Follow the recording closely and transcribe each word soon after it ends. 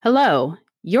Hello,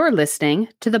 you're listening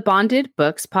to the Bonded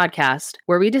Books podcast,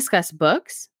 where we discuss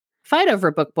books, fight over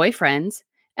book boyfriends,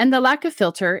 and the lack of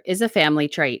filter is a family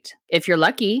trait. If you're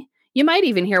lucky, you might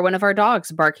even hear one of our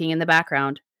dogs barking in the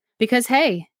background. Because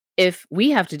hey, if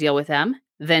we have to deal with them,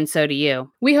 then so do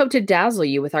you. We hope to dazzle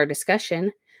you with our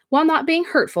discussion while not being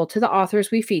hurtful to the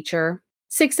authors we feature.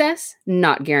 Success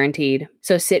not guaranteed.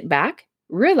 So sit back,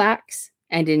 relax,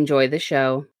 and enjoy the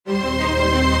show.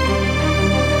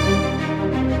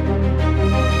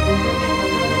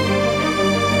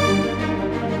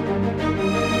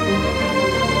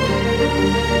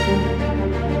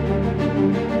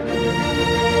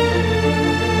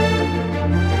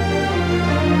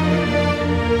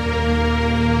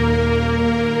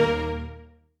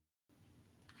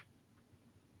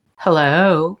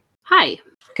 Hello. Hi.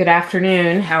 Good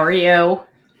afternoon. How are you?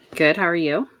 Good. How are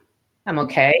you? I'm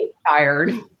okay.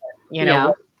 Tired.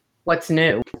 What's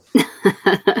new?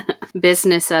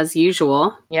 Business as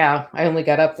usual. Yeah, I only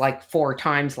got up like 4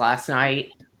 times last night.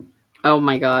 Oh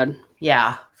my God.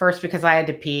 Yeah. First because I had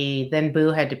to pee, then Boo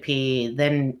had to pee,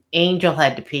 then Angel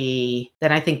had to pee,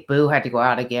 then I think Boo had to go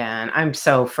out again. I'm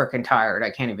so freaking tired. I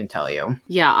can't even tell you.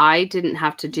 Yeah, I didn't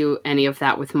have to do any of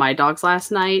that with my dogs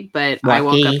last night, but Lucky. I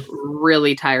woke up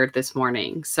really tired this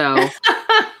morning. So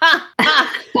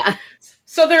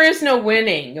So there is no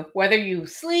winning, whether you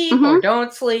sleep or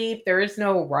don't sleep. There is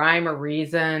no rhyme or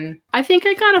reason. I think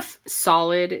I got a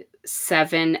solid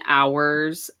 7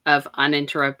 hours of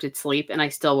uninterrupted sleep, and I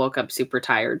still woke up super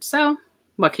tired. So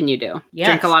what can you do? Yeah,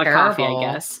 drink a lot terrible. of coffee, I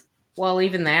guess. Well,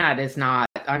 even that is not.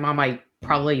 I'm on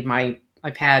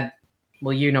I've had,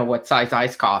 well, you know what size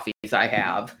iced coffees I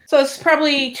have. So it's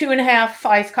probably 2.5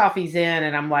 iced coffees in,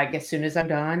 and I'm like, as soon as I'm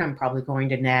done, I'm probably going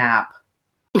to nap.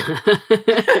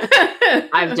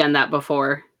 I've done that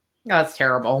before. That's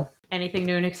terrible. Anything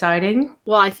new and exciting?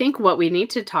 Well, I think what we need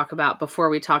to talk about before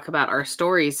we talk about our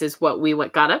stories is what we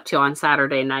got up to on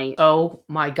Saturday night. Oh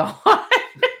my God. Oh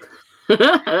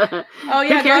yeah,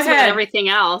 who cares about everything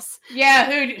else?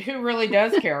 Yeah, who really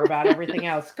does care about everything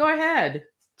else? Go ahead.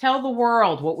 Tell the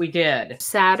world what we did.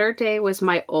 Saturday was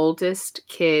my oldest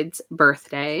kid's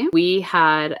birthday. We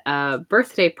had a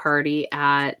birthday party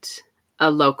at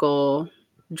a local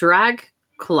drag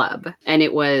club, and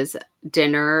it was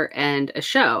dinner and a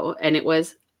show, and it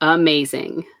was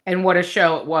amazing. And what a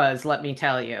show it was, let me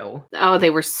tell you. Oh, they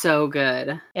were so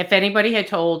good. If anybody had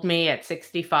told me at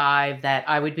 65 that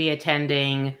I would be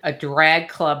attending a drag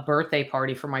club birthday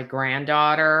party for my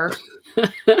granddaughter,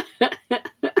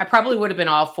 I probably would have been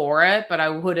all for it, but I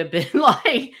would have been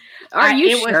like, are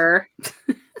you sure?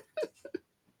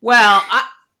 Well,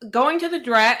 going to the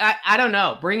drag, I don't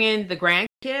know. Bring in the grandkid,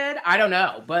 I don't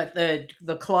know. But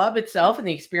the club itself and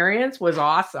the experience was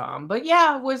awesome. But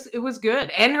yeah, it was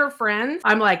good. And her friends,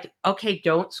 I'm like, okay,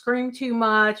 don't scream too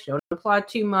much, don't applaud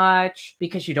too much,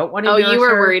 because you don't want to. Oh, you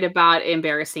were worried about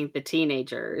embarrassing the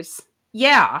teenagers.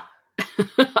 Yeah.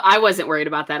 I wasn't worried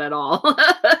about that at all.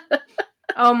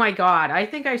 Oh my God. I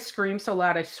think I screamed so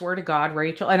loud. I swear to God,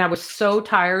 Rachel. And I was so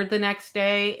tired the next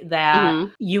day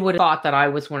that you would have thought that I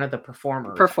was one of the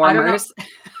performers.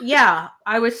 Yeah.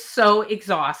 I was so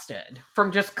exhausted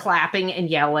from just clapping and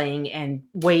yelling and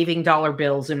waving dollar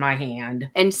bills in my hand.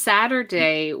 And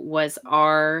Saturday was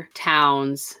our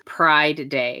town's Pride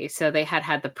Day. So they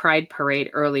had the Pride Parade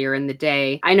earlier in the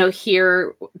day. I know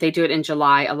here they do it in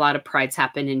July. A lot of prides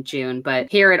happen in June, but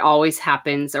here it always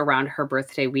happens around her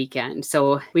birthday weekend.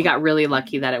 So we got really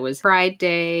lucky that it was Pride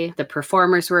Day. The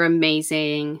performers were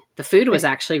amazing. The food was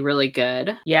actually really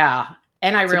good. Yeah.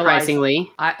 And I realized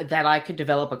that I could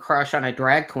develop a crush on a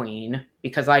drag queen,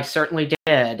 because I certainly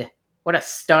did. What a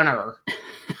stunner.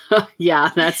 Yeah,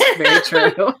 that's very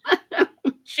true.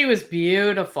 She was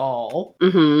beautiful.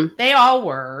 Mm-hmm. They all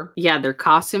were. Yeah, their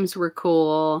costumes were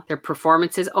cool. Their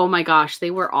performances, oh my gosh,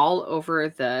 they were all over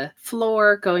the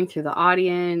floor, going through the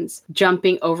audience,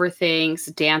 jumping over things,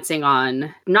 dancing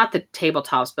on, not the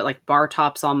tabletops, but like bar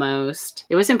tops almost.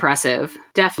 It was impressive.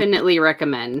 Definitely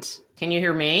recommend. Can you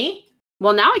hear me?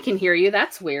 Well, now I can hear you.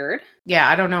 That's weird. Yeah,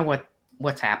 I don't know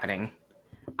what's happening.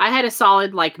 I had a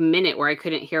solid minute where I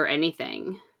couldn't hear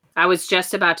anything. I was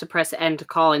just about to press end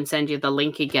call and send you the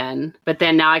link again, but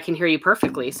then now I can hear you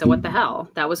perfectly. So what the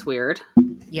hell? That was weird.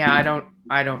 Yeah, I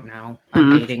don't know.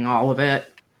 I'm hating all of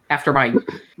it. After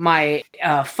my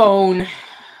phone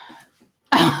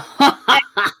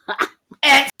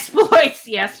exploits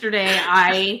yesterday,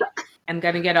 I am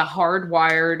going to get a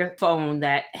hardwired phone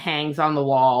that hangs on the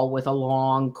wall with a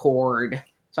long cord,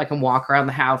 so I can walk around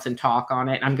the house and talk on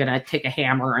it. I'm going to take a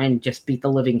hammer and just beat the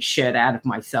living shit out of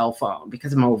my cell phone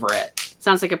because I'm over it.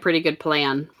 Sounds like a pretty good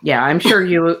plan. Yeah, I'm sure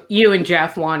you and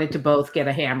Jeff wanted to both get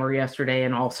a hammer yesterday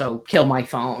and also kill my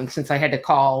phone since I had to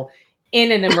call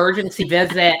in an emergency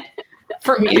visit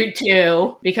from you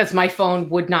two because my phone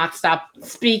would not stop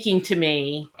speaking to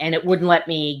me and it wouldn't let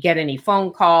me get any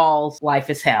phone calls. Life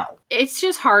is hell. It's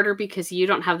just harder because you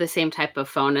don't have the same type of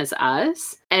phone as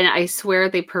us. And I swear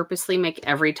they purposely make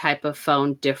every type of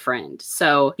phone different.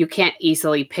 So you can't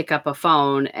easily pick up a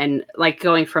phone and like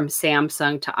going from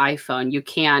Samsung to iPhone, you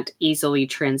can't easily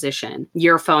transition.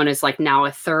 Your phone is like now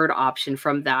a third option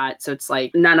from that. So it's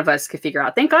like none of us could figure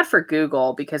out. Thank God for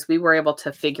Google because we were able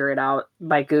to figure it out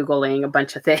by Googling a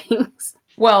bunch of things.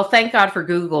 Well, thank God for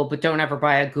Google, but don't ever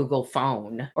buy a Google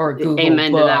phone or a Google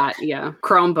Amen book. to that, yeah.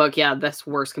 Chromebook, yeah, that's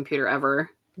worst computer ever.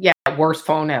 Yeah, worst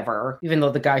phone ever. Even though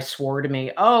the guy swore to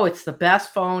me, oh, it's the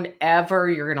best phone ever.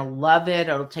 You're going to love it.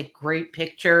 It'll take great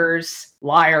pictures.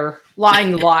 Liar.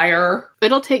 Lying liar.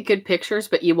 It'll take good pictures,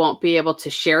 but you won't be able to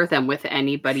share them with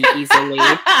anybody easily.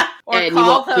 Or and call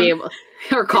you won't them. Be able,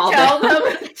 or call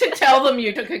them. To tell them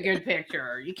you took a good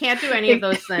picture. You can't do any of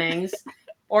those things.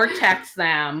 Or text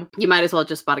them. You might as well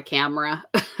just bought a camera.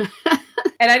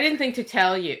 And I didn't think to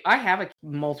tell you, I have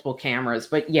multiple cameras,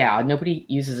 but yeah, nobody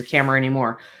uses a camera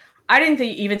anymore. I didn't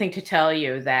even think to tell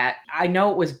you that I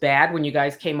know it was bad when you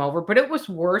guys came over, but it was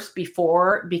worse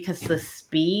before because the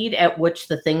speed at which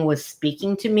the thing was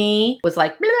speaking to me was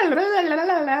like, blah, blah,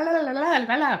 blah, blah,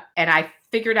 blah, and I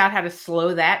figured out how to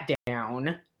slow that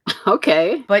down.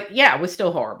 Okay. But yeah, it was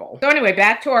still horrible. So anyway,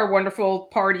 back to our wonderful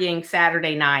partying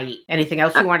Saturday night. Anything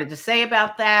else you wanted to say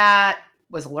about that?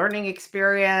 It was a learning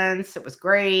experience. It was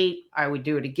great. I would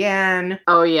do it again.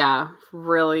 Oh yeah,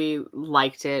 really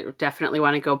liked it. Definitely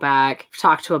want to go back.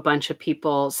 Talked to a bunch of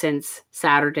people since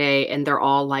Saturday and they're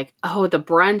all like, oh, the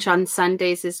brunch on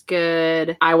Sundays is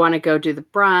good. I want to go do the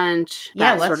brunch.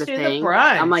 Yeah, let's do the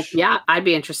brunch. I'm like, yeah, I'd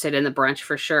be interested in the brunch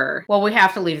for sure. Well, we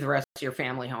have to leave the rest of your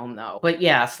family home though. But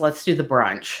yes, let's do the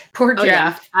brunch. Poor Jeff.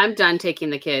 Yeah. I'm done taking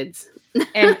the kids.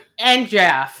 and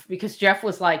Jeff, because Jeff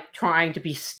was like trying to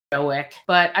be stoic,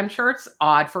 but I'm sure it's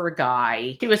odd for a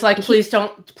guy. He was like, please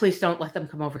don't let them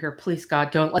come over here. Please,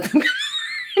 God, don't let them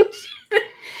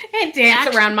and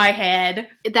dance around my head.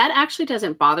 That actually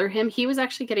doesn't bother him. He was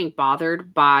actually getting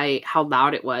bothered by how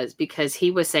loud it was because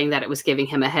he was saying that it was giving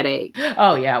him a headache.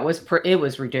 Oh yeah, it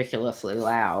was ridiculously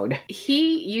loud.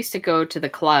 He used to go to the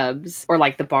clubs or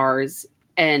like the bars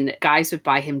and guys would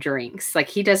buy him drinks. Like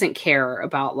he doesn't care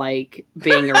about like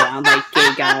being around like gay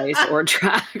guys or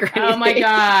drag or anything. Oh my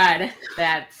God.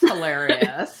 That's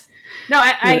hilarious. No,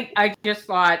 I just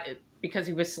thought because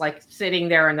he was like sitting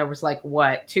there and there was like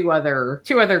two other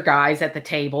guys at the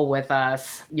table with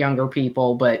us, younger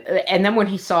people, and then when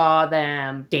he saw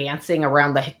them dancing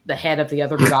around the head of the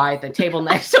other guy at the table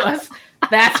next to us,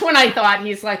 that's when I thought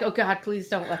he's like, oh God, please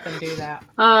don't let them do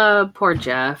that. Poor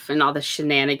Jeff and all the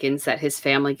shenanigans that his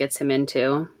family gets him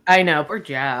into. I know, poor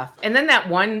Jeff. And then that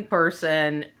one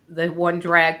person, the one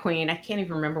drag queen, I can't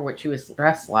even remember what she was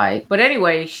dressed like. But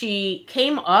anyway, she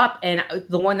came up and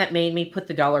the one that made me put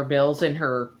the dollar bills in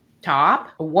her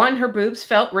top. One, her boobs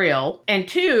felt real. And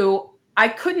two, I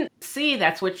couldn't see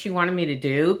that's what she wanted me to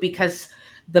do because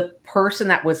the person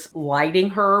that was lighting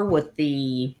her with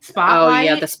the spotlight.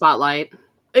 Oh, yeah, the spotlight.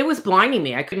 It was blinding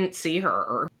me. I couldn't see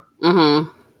her. Mm-hmm.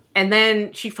 And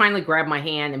then she finally grabbed my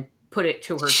hand and put it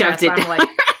to her chest. I'm like,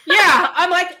 yeah. I'm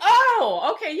like,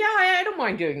 oh, okay. Yeah, I don't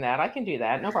mind doing that. I can do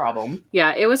that. No problem.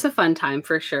 Yeah, it was a fun time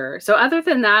for sure. So other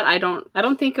than that, I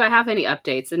don't think I have any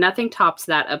updates. And nothing tops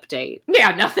that update.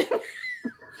 Yeah, nothing.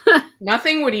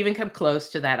 Nothing would even come close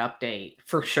to that update,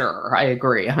 for sure. I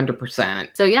agree, 100%.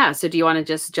 So yeah, do you want to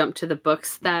just jump to the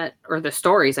books or the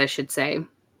stories, I should say,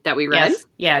 that we read? Yes.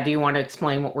 Yeah, do you want to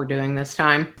explain what we're doing this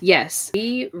time? Yes.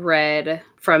 We read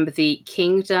from the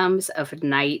Kingdoms of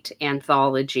Night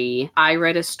anthology. I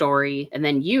read a story, and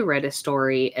then you read a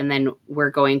story, and then we're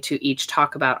going to each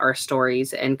talk about our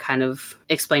stories and kind of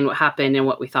explain what happened and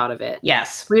what we thought of it.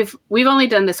 Yes. We've only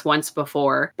done this once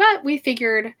before, but we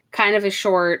figured kind of a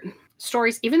short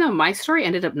stories, even though my story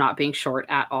ended up not being short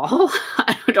at all.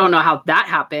 I don't know how that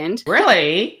happened.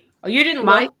 Really? Oh, you didn't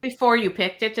look before you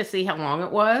picked it to see how long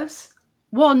it was?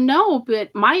 Well, no, but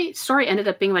my story ended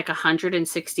up being like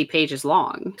 160 pages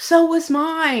long. So was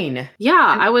mine.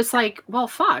 Yeah, I was like, well,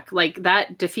 fuck. Like,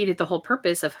 that defeated the whole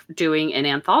purpose of doing an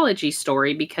anthology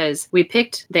story because we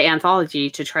picked the anthology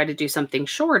to try to do something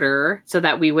shorter so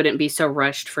that we wouldn't be so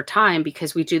rushed for time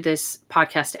because we do this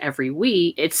podcast every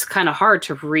week. It's kind of hard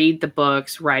to read the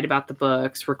books, write about the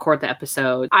books, record the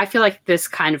episodes. I feel like this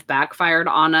kind of backfired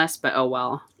on us, but oh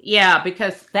well. Yeah,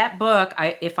 because that book,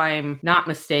 if I'm not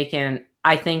mistaken,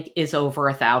 I think is over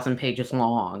 1,000 pages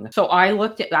long. So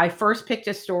I first picked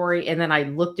a story and then I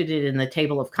looked at it in the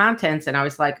table of contents and I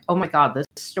was like, oh my God, this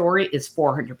story is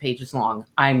 400 pages long.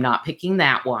 I'm not picking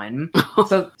that one.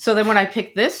 So then when I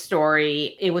picked this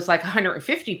story, it was like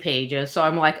 150 pages. So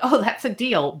I'm like, oh, that's a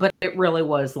deal. But it really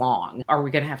was long. Are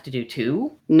we going to have to do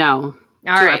 2? No.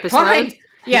 All right. Fine.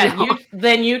 Yeah. No.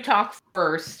 Then you talk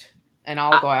first. And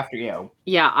I'll go after you.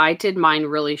 Yeah, I did mine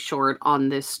really short on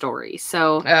this story.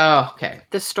 So, okay.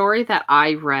 The story that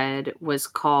I read was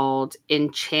called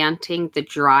Enchanting the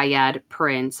Dryad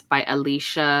Prince by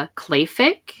Alicia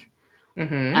Clayfick.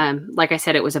 Mm-hmm. Like I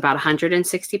said, it was about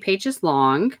 160 pages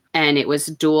long, and it was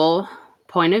dual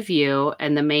point of view,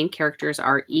 and the main characters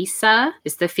are Issa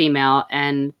is the female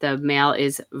and the male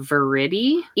is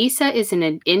Verity. Issa is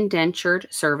an indentured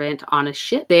servant on a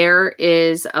ship. There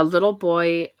is a little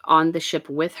boy on the ship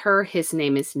with her. His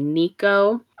name is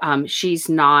Nico. She's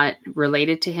not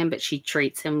related to him, but she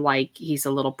treats him like he's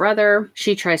a little brother.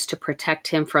 She tries to protect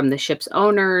him from the ship's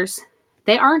owners.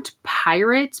 They aren't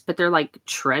pirates, but they're like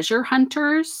treasure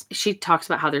hunters. She talks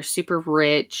about how they're super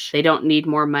rich. They don't need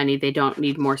more money. They don't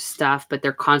need more stuff, but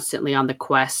they're constantly on the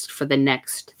quest for the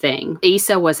next thing.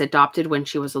 Issa was adopted when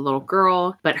she was a little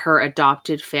girl, but her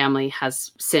adopted family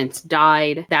has since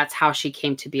died. That's how she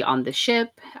came to be on the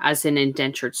ship as an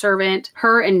indentured servant.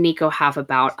 Her and Nico have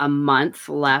about a month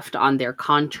left on their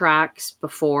contracts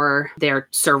before their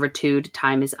servitude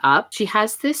time is up. She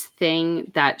has this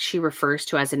thing that she refers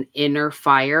to as an inner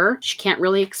fire. She can't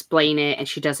really explain it and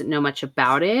she doesn't know much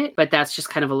about it, but that's just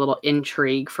kind of a little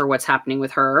intrigue for what's happening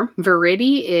with her.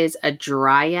 Verity is a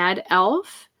dryad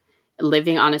elf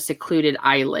living on a secluded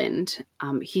island.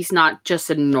 He's not just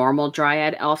a normal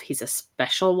dryad elf, he's a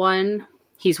special one.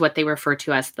 He's what they refer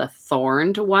to as the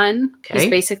Thorned One. Okay. He's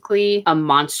basically a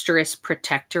monstrous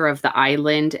protector of the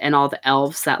island and all the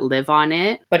elves that live on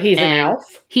it. But he's an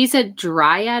elf? He's a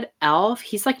dryad elf.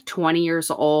 He's like 20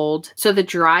 years old. So the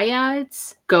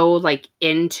dryads go like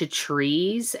into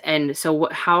trees. And so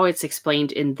how it's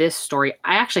explained in this story,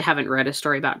 I actually haven't read a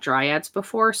story about dryads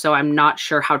before, so I'm not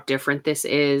sure how different this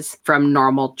is from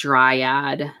normal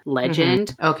dryad legend.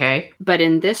 Mm-hmm. Okay. But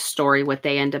in this story, what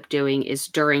they end up doing is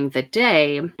during the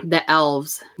day, the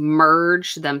elves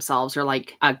merge themselves or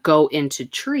like go into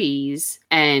trees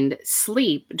and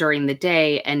sleep during the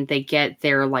day, and they get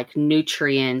their like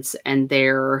nutrients and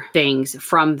their things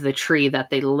from the tree that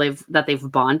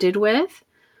they've bonded with.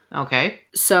 Okay.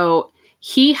 So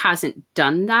he hasn't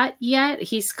done that yet.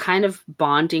 He's kind of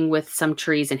bonding with some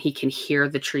trees and he can hear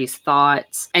the tree's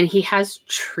thoughts. And he has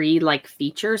tree-like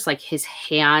features, like his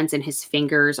hands and his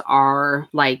fingers are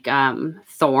like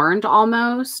thorned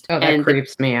almost. Oh, that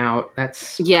creeps me out.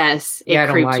 Yes, it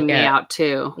creeps me out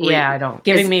too. Yeah, I don't.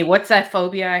 Giving me, what's that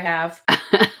phobia I have?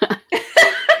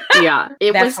 Yeah,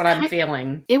 that's what I'm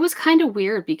feeling. It was kind of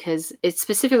weird because it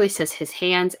specifically says his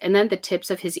hands and then the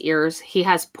tips of his ears. He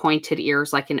has pointed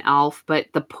ears like an elf, but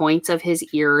the points of his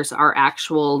ears are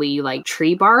actually like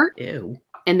tree bark. Ew.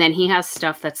 And then he has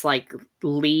stuff that's like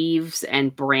leaves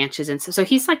and branches and so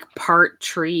he's like part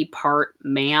tree, part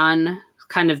man.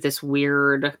 Kind of this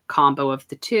weird combo of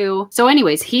the two. So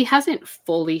anyways, he hasn't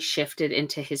fully shifted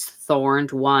into his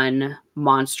Thorned One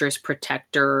monstrous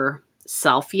protector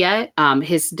self yet.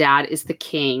 His dad is the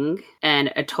king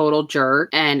and a total jerk,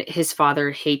 and his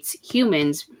father hates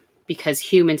humans because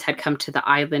humans had come to the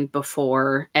island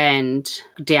before and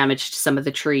damaged some of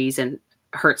the trees and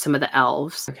hurt some of the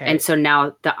elves. Okay. And so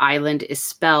now the island is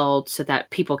spelled so that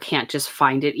people can't just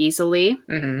find it easily.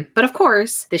 Mm-hmm. But of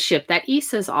course, the ship that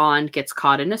Issa's on gets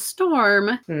caught in a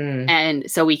storm. Mm.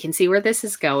 And so we can see where this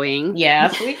is going.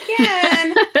 Yes, we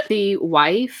can. The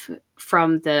wife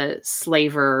from the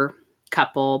slaver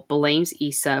couple blames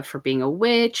Issa for being a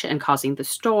witch and causing the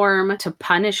storm. To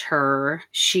punish her,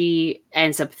 she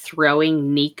ends up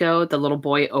throwing Nico, the little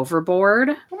boy, overboard.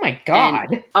 Oh my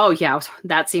God.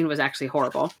 That scene was actually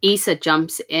horrible. Issa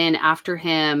jumps in after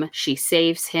him. She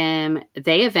saves him.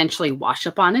 They eventually wash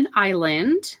up on an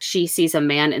island. She sees a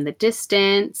man in the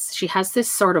distance. She has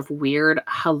this sort of weird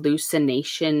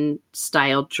hallucination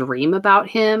style dream about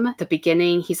him. At the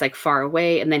beginning, he's like far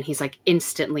away, and then he's like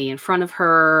instantly in front of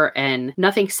her, and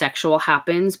nothing sexual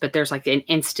happens, but there's like an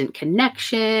instant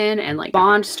connection and like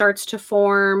bond starts to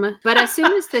form. But as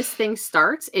soon as this thing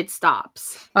starts, it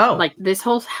stops. Oh. Like this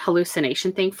whole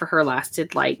hallucination thing for her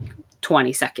lasted like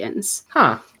 20 seconds.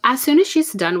 Huh. As soon as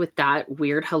she's done with that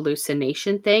weird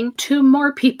hallucination thing, 2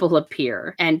 more people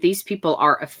appear. And these people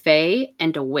are a fae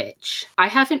and a witch. I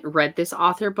haven't read this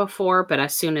author before, but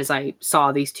as soon as I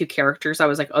saw these 2 characters, I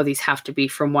was like, oh, these have to be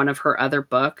from one of her other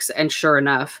books. And sure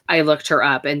enough, I looked her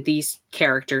up, and these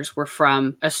characters were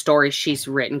from a story she's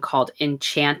written called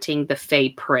Enchanting the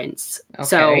Fae Prince. Okay.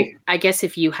 So I guess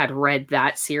if you had read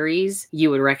that series, you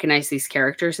would recognize these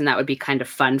characters, and that would be kind of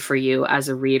fun for you as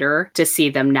a reader to see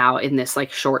them now in this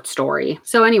like short story.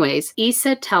 So anyways,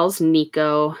 Issa tells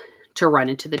Nico to run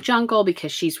into the jungle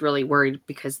because she's really worried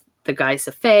because the guy's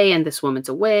a fae and this woman's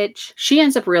a witch. She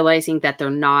ends up realizing that they're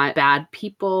not bad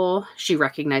people. She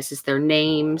recognizes their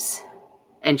names.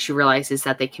 And she realizes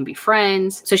that they can be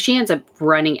friends. So she ends up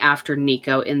running after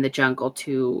Nico in the jungle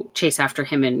to chase after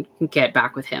him and get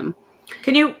back with him.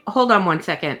 Can you hold on one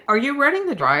second? Are you running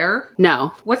the dryer?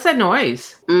 No. What's that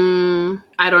noise?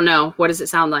 I don't know. What does it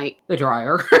sound like? The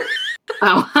dryer.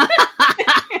 Oh.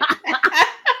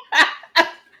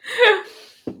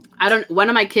 One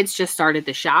of my kids just started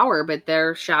the shower, but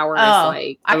their shower is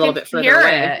like a little bit further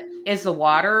away. Is the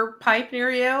water pipe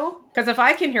near you? Because if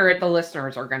I can hear it, the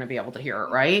listeners are going to be able to hear it,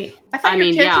 right? I thought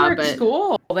your kids were at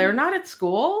school. They're not at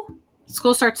school?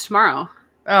 School starts tomorrow.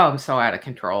 Oh, I'm so out of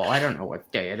control. I don't know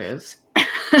what day it is.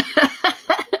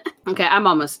 Okay, I'm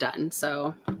almost done,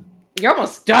 so. You're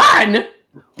almost done?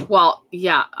 Well,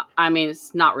 yeah. I mean,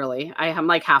 it's not really. I'm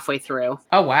like halfway through.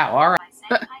 Oh, wow. All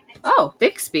right. Oh,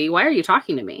 Bixby, why are you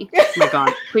talking to me? Oh my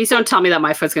God. Please don't tell me that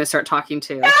my phone's going to start talking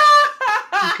too.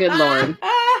 Good Lord.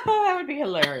 That would be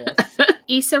hilarious.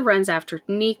 Issa runs after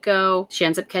Nico. She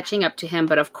ends up catching up to him,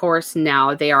 but of course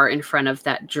now they are in front of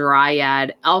that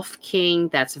dryad elf king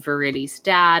that's Viridi's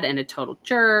dad and a total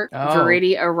jerk. Oh.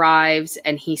 Viridi arrives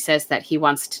and he says that he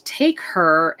wants to take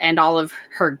her and all of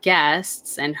her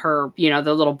guests and her,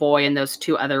 the little boy and those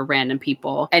 2 other random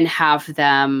people and have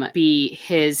them be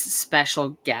his special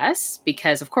guests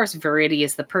because of course Viridi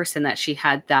is the person that she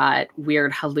had that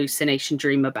weird hallucination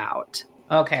dream about.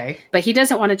 Okay. But he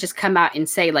doesn't want to just come out and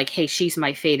say like, hey, she's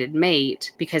my fated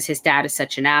mate because his dad is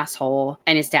such an asshole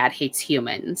and his dad hates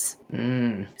humans.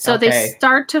 So they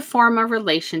start to form a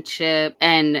relationship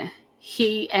and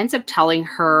he ends up telling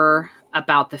her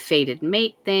about the fated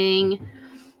mate thing.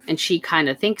 And she kind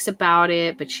of thinks about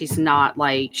it, but she's not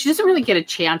like, she doesn't really get a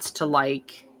chance to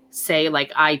like say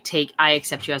like I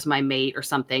accept you as my mate or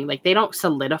something. Like they don't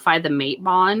solidify the mate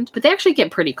bond, but they actually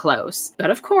get pretty close. But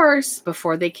of course,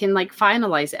 before they can like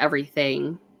finalize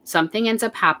everything, something ends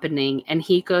up happening and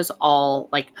he goes all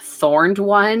like thorned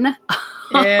one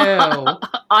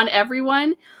on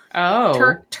everyone.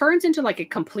 Oh. Turns into like a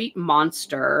complete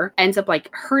monster, ends up like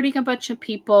hurting a bunch of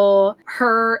people.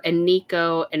 Her and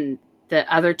Nico and the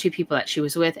other 2 people that she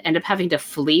was with end up having to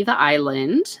flee the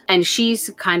island. And she's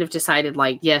kind of decided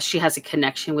like, yes, she has a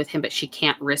connection with him, but she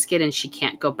can't risk it and she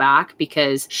can't go back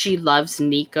because she loves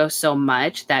Nico so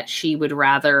much that she would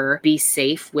rather be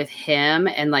safe with him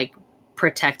and like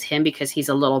protect him because he's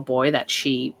a little boy that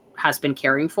she has been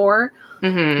caring for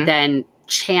than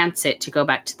chance it to go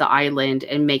back to the island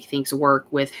and make things work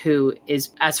with who is,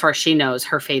 as far as she knows,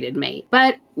 her fated mate.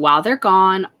 But while they're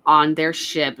gone on their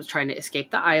ship trying to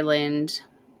escape the island,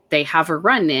 they have a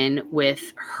run-in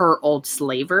with her old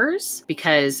slavers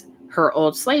because her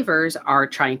old slavers are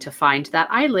trying to find that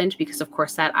island because, of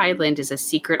course, that island is a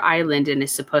secret island and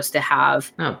is supposed to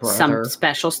have some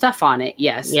special stuff on it.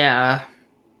 Yes. Yeah.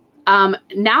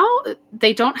 Now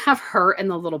they don't have her and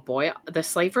the little boy, the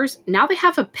slavers. Now they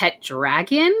have a pet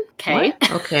dragon. Okay.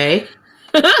 What? Okay.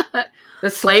 The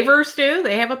slavers do?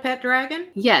 They have a pet dragon?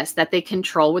 Yes, that they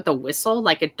control with a whistle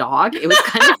like a dog. It was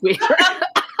kind of weird.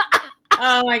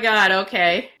 Oh my God.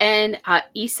 Okay. And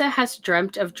Issa has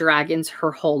dreamt of dragons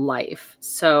her whole life.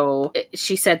 So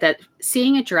she said that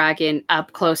seeing a dragon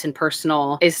up close and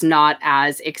personal is not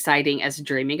as exciting as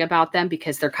dreaming about them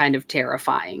because they're kind of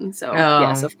terrifying. So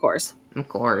yes, of course. Of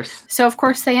course. So of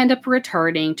course they end up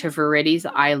returning to Viridi's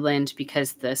island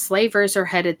because the slavers are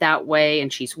headed that way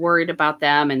and she's worried about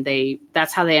them. And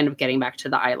that's how they end up getting back to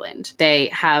the island. They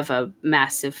have a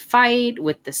massive fight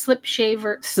with the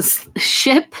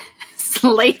ship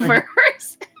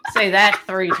slavers. Say that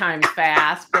 3 times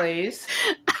fast, please.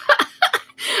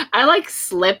 I like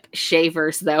slip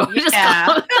shavers though.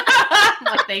 Yeah.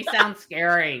 Like they sound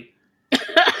scary.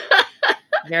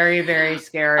 Very, very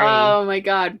scary. Oh my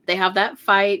God. They have that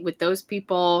fight with those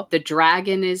people. The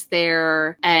dragon is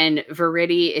there and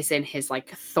Viridi is in his like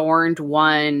thorned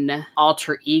one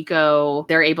alter ego.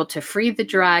 They're able to free the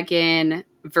dragon.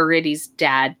 Viridi's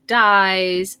dad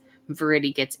dies.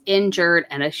 Viridi gets injured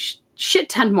and a shit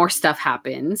ton more stuff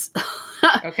happens.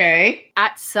 Okay.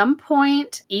 At some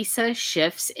point, Issa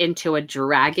shifts into a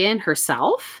dragon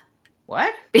herself.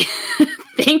 What?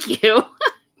 Thank you.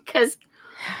 Because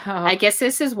I guess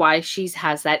this is why she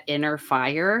has that inner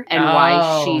fire and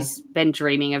why she's been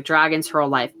dreaming of dragons her whole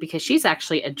life, because she's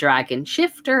actually a dragon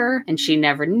shifter and she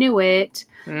never knew it.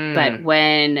 But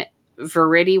when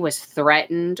Verity was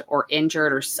threatened or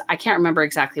injured, or I can't remember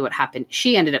exactly what happened,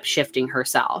 she ended up shifting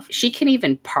herself. She can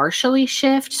even partially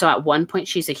shift. So at one point,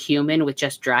 she's a human with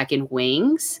just dragon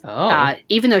wings.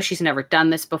 Even though she's never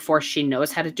done this before, she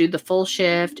knows how to do the full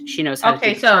shift. She knows how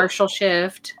to do the partial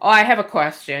shift. Oh, I have a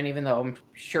question, even though I'm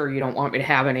sure you don't want me to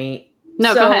have any.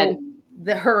 No, go ahead.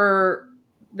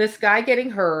 This guy getting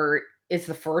hurt is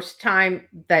the first time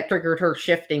that triggered her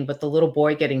shifting, but the little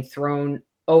boy getting thrown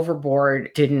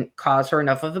overboard didn't cause her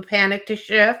enough of a panic to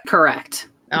shift? Correct.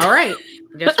 All right.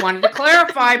 Just wanted to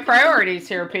clarify priorities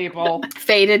here, people.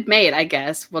 Fated mate, I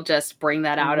guess. We'll just bring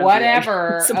that out of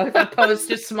whatever, as opposed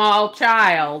to small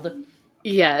child.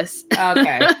 Yes.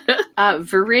 Okay.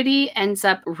 Verity ends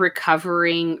up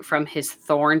recovering from his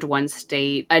thorned one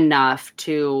state enough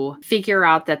to figure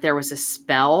out that there was a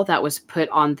spell that was put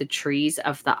on the trees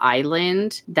of the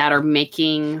island that are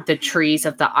making the trees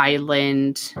of the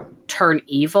island turn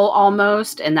evil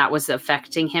almost, and that was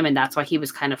affecting him, and that's why he was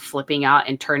kind of flipping out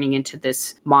and turning into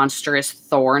this monstrous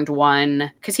thorned one,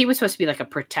 because he was supposed to be like a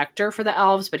protector for the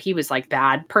elves, but he was like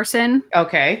bad person.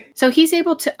 Okay. So he's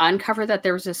able to uncover that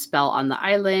there was a spell on the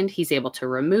island. He's able to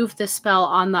remove the spell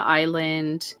on the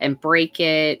island and break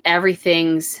it.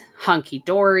 Everything's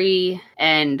hunky-dory,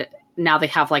 and now they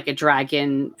have like a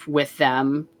dragon with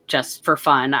them just for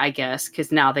fun, I guess,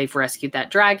 because now they've rescued that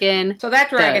dragon. So that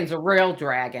dragon's a real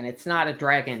dragon. It's not a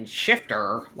dragon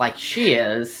shifter like she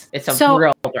is. It's a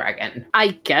real dragon. I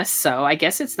guess so. I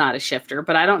guess it's not a shifter,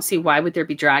 but I don't see why would there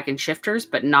be dragon shifters,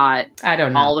 but not I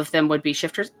don't know. All of them would be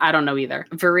shifters. I don't know either.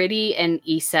 Verity and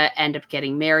Issa end up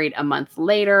getting married a month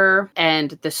later,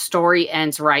 and the story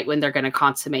ends right when they're going to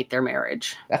consummate their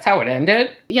marriage. That's how it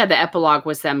ended? Yeah, the epilogue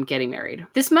was them getting married.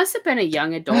 This must have been a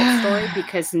young adult story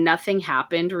because nothing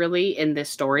happened really in this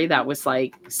story that was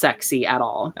like sexy at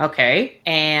all. Okay.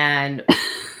 And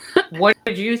what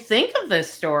did you think of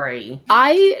this story?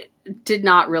 I did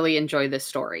not really enjoy this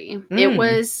story. It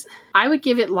was, I would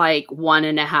give it like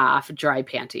 1.5 dry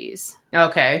panties.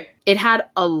 Okay. It had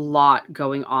a lot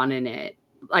going on in it.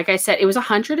 Like I said, it was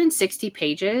 160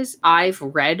 pages. I've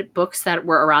read books that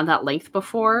were around that length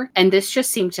before, and this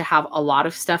just seemed to have a lot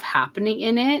of stuff happening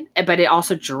in it, but it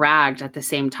also dragged at the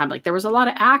same time. Like there was a lot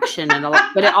of action and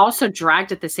but it also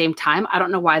dragged at the same time. I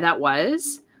don't know why that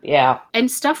was. Yeah.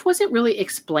 And stuff wasn't really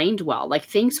explained well. Like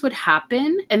things would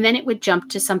happen and then it would jump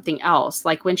to something else.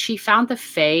 Like when she found the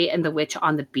Fae and the witch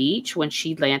on the beach, when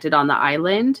she landed on the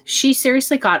island, she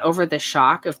seriously got over the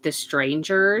shock of the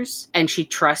strangers and she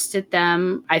trusted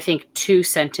them, I think 2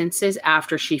 sentences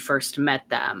after she first met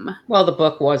them. Well, the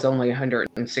book was only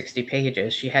 160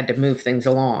 pages. She had to move things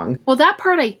along. Well, that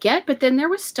part I get, but then there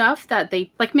was stuff that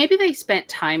they, like maybe they spent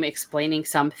time explaining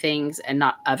some things and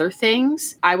not other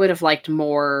things. I would have liked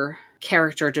more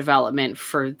character development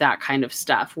for that kind of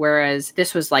stuff, whereas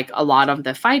this was like a lot of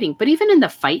the fighting. But even in the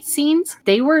fight scenes,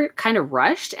 they were kind of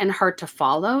rushed and hard to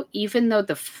follow, even though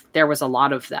there was a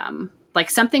lot of them. Like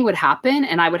something would happen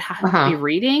and I would have to be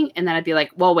reading and then I'd be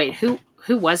like, well, wait, who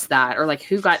was that? Or like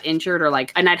who got injured? Or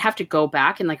like, and I'd have to go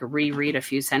back and like reread a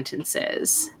few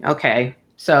sentences. Okay.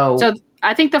 So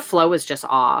I think the flow was just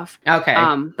off. Okay.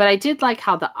 But I did like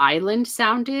how the island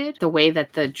sounded, the way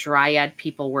that the Dryad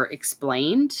people were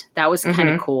explained. That was kind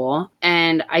of cool.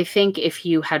 And I think if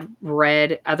you had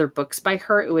read other books by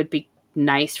her, it would be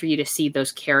nice for you to see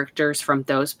those characters from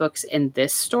those books in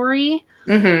this story.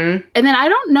 And then I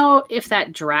don't know if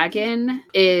that dragon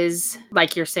is,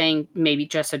 like you're saying, maybe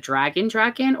just a dragon,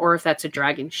 or if that's a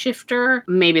dragon shifter.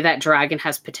 Maybe that dragon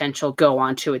has potential go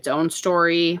on to its own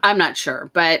story. I'm not sure,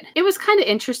 but it was kind of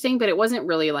interesting, but it wasn't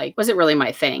really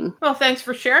my thing. Well, thanks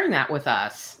for sharing that with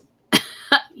us.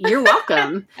 You're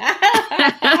welcome.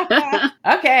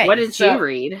 Okay. What did you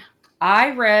read?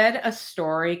 I read a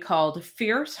story called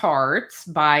Fierce Hearts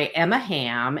by Emma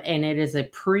Hamm, and it is a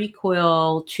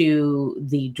prequel to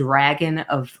The Dragon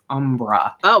of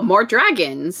Umbra. Oh, more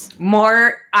dragons.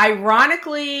 More,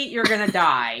 ironically, you're going to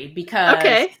die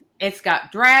because it's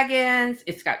got dragons,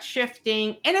 it's got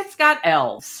shifting, and it's got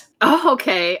elves. Oh,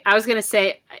 okay. I was going to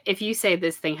say, if you say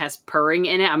this thing has purring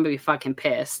in it, I'm going to be fucking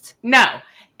pissed. No.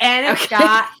 And it's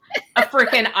got a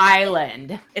freaking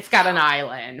island. It's got an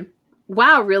island.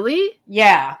 Wow, really?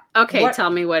 Yeah. Okay,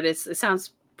 tell me what it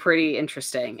sounds pretty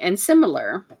interesting and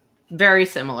similar. Very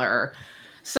similar.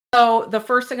 So the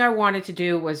first thing I wanted to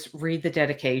do was read the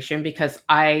dedication because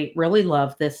I really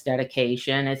love this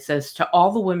dedication. It says, to all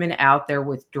the women out there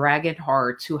with dragon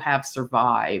hearts who have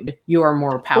survived, you are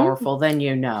more powerful than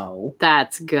you know.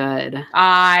 That's good.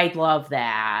 I love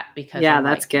that because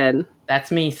that's good.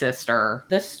 That's me, sister.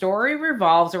 The story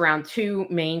revolves around two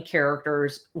main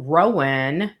characters,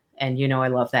 Rowan, and I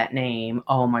love that name.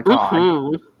 Oh my God.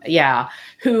 Mm-hmm. Yeah.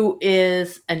 Who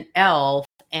is an elf,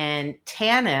 and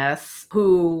Tanis,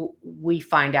 who we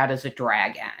find out is a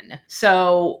dragon.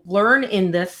 So learn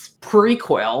in this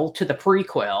prequel to the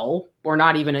prequel, we're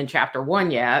not even in chapter 1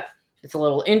 yet, it's a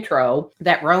little intro,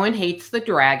 that Rowan hates the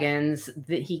dragons,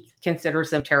 that he considers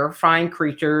them terrifying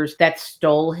creatures that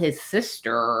stole his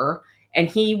sister, and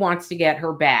he wants to get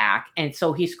her back. And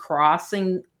so he's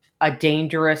crossing a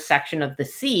dangerous section of the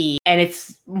sea, and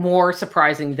it's more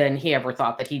surprising than he ever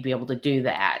thought that he'd be able to do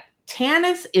that.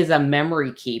 Tanis is a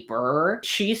memory keeper.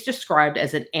 She's described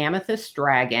as an amethyst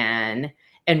dragon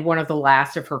and one of the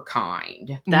last of her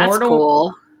kind. That's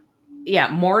cool. Yeah,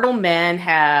 mortal men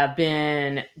have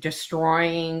been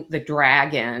destroying the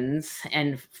dragons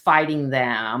and fighting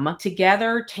them.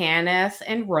 Together, Tanis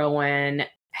and Rowan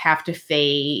have to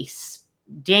face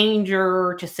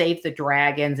danger to save the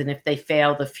dragons, and if they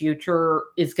fail, the future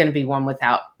is going to be one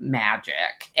without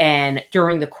magic. And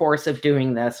during the course of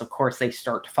doing this, of course, they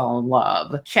start to fall in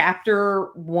love.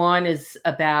 Chapter 1 is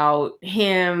about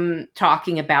him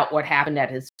talking about what happened at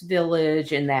his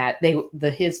village, and that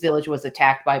his village was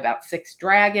attacked by about 6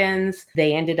 dragons.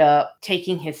 They ended up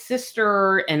taking his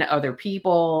sister and other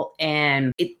people,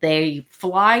 and they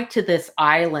fly to this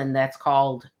island that's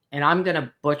called, and I'm going to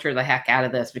butcher the heck out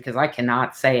of this because I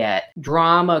cannot say it,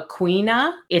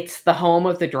 Dramaquina. It's the home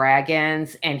of the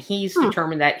dragons, and he's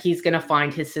determined that he's going to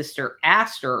find his sister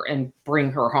Aster and bring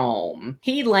her home.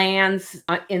 He lands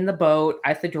in the boat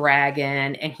at the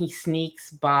dragon, and he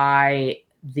sneaks by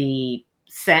the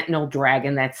sentinel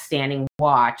dragon that's standing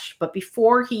watch. But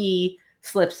before he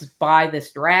slips by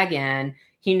this dragon,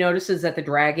 he notices that the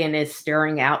dragon is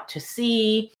staring out to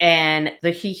sea, and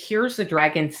he hears the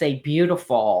dragon say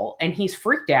beautiful, and he's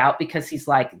freaked out because he's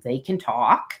like, they can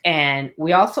talk. And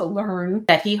we also learn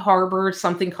that he harbors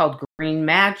something called green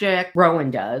magic.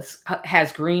 Rowan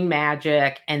has green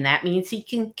magic, and that means he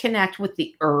can connect with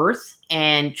the earth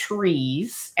and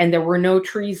trees. And there were no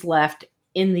trees left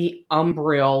in the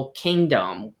Umbriel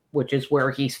Kingdom, which is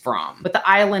where he's from. But the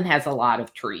island has a lot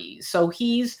of trees. So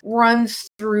he runs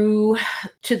through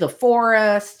to the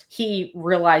forest. He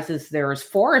realizes there's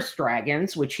forest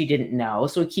dragons, which he didn't know.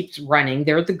 So he keeps running.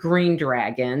 They're the green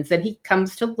dragons. Then he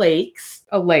comes to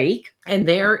a lake. And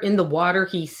there in the water,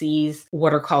 he sees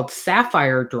what are called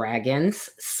sapphire dragons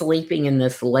sleeping in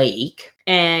this lake.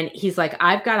 And he's like,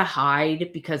 I've got to hide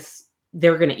because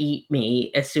they're going to eat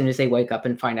me as soon as they wake up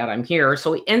and find out I'm here.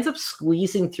 So he ends up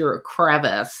squeezing through a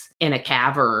crevice in a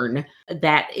cavern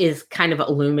that is kind of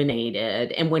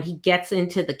illuminated. And when he gets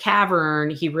into the cavern,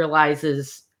 he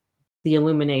realizes the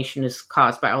illumination is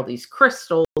caused by all these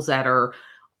crystals that are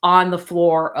on the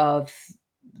floor of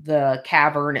the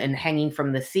cavern and hanging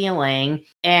from the ceiling.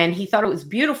 And he thought it was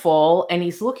beautiful. And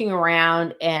he's looking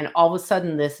around, and all of a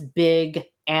sudden this big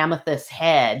amethyst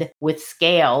head with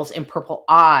scales and purple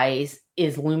eyes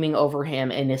is looming over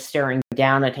him and is staring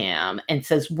down at him and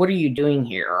says, what are you doing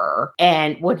here?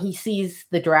 And when he sees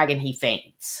the dragon, he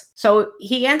faints. So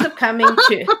he ends up coming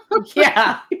to,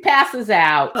 he passes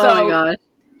out. Oh my God.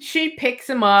 She picks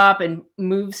him up and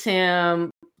moves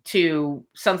him to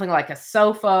something like a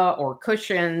sofa or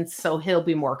cushions so he'll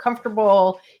be more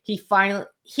comfortable. He's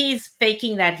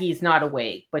faking that he's not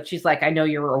awake, but she's like, I know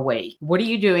you're awake. What are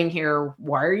you doing here?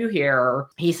 Why are you here?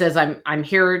 He says, I'm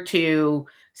here to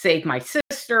save my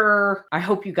sister. I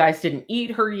hope you guys didn't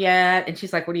eat her yet. And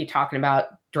she's like, what are you talking about?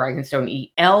 Dragons don't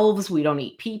eat elves. We don't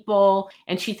eat people.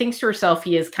 And she thinks to herself,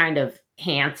 he is kind of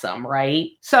handsome, right?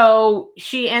 So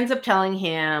she ends up telling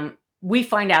him, we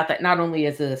find out that not only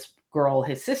is this girl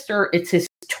his sister, it's his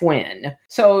twin.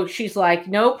 So she's like,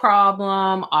 no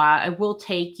problem, I will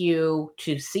take you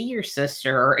to see your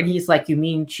sister. And he's like, you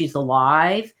mean she's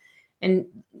alive? And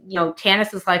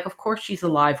Tanis is like, of course she's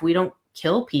alive. We don't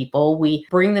kill people. We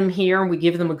bring them here and we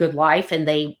give them a good life, and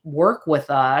they work with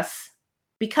us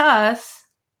because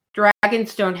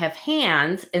dragons don't have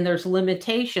hands and there's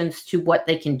limitations to what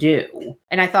they can do.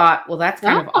 And I thought, well, that's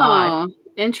kind of odd.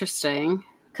 Interesting.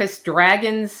 Because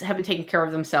dragons have been taking care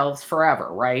of themselves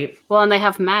forever, right? Well, and they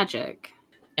have magic.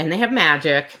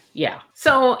 Yeah.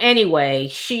 So anyway,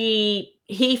 he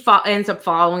ends up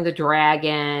following the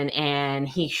dragon, and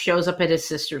he shows up at his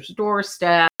sister's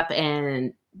doorstep,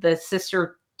 and the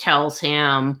sister tells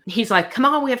him, he's like, come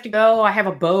on, we have to go. I have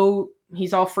a boat.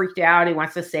 he's all freaked out. He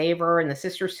wants to save her. And the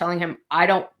sister's telling him, I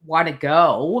don't want to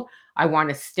go. I want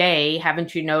to stay.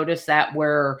 Haven't you noticed that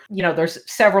there's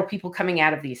several people coming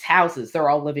out of these houses. They're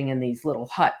all living in these little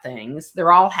hut things.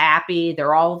 They're all happy.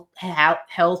 They're all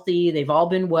healthy. They've all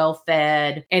been well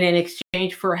fed. And in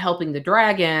exchange for helping the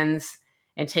dragons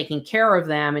and taking care of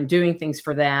them and doing things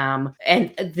for them.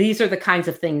 And these are the kinds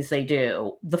of things they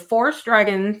do. The forest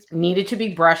dragons needed to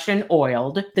be brushed and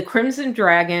oiled. The crimson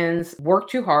dragons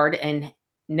worked too hard and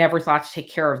never thought to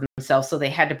take care of themselves, so they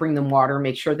had to bring them water,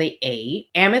 make sure they ate.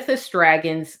 Amethyst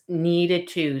dragons needed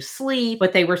to sleep,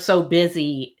 but they were so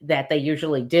busy that they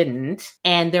usually didn't.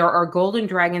 And there are golden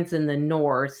dragons in the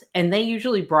north, and they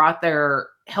usually brought their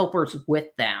helpers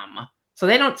with them. So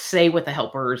they don't say what the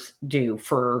helpers do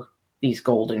for these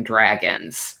golden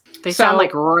dragons. They sound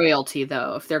like royalty,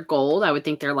 though. If they're gold, I would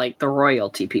think they're like the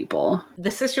royalty people.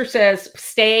 The sister says,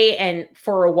 stay and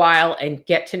for a while and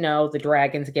get to know the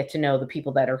dragons, get to know the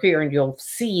people that are here. And you'll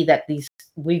see that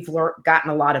we've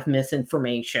gotten a lot of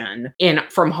misinformation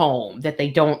from home, that they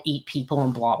don't eat people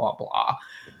and blah, blah, blah.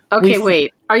 Okay,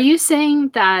 wait. Are you saying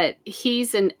that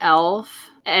he's an elf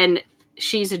and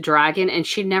she's a dragon and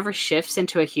she never shifts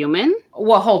into a human?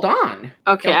 Well, hold on.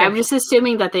 Okay, I'm just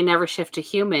assuming that they never shift to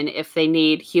human if they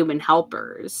need human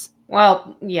helpers.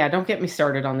 Well, yeah, don't get me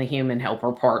started on the human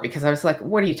helper part, because I was like,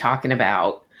 what are you talking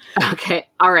about? Okay,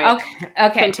 all right.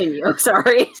 Okay. Continue.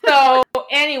 Sorry. So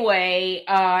anyway,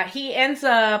 he ends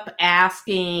up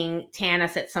asking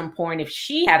Tanis at some point if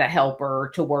she had a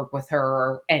helper to work with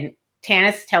her, and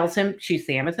Tanis tells him she's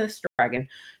the Amethyst dragon.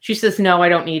 She says, no, I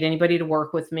don't need anybody to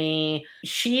work with me.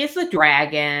 She is the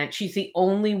dragon. She's the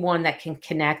only one that can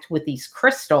connect with these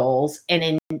crystals.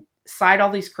 And inside all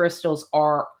these crystals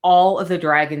are all of the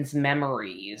dragon's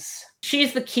memories.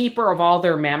 She's the keeper of all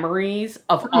their memories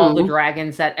of all the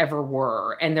dragons that ever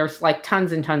were. And there's like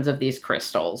tons and tons of these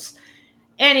crystals.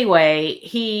 Anyway,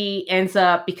 he ends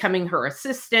up becoming her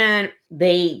assistant.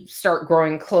 They start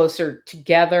growing closer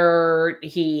together.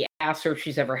 He asked her if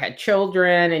she's ever had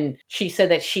children, and she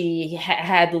said that she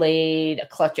had laid a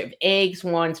clutch of eggs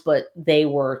once, but they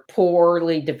were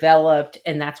poorly developed,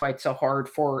 and that's why it's so hard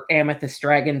for amethyst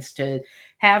dragons to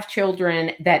have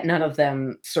children, that none of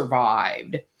them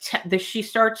survived. She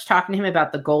starts talking to him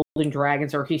about the golden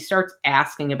dragons, or he starts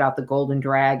asking about the golden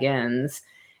dragons.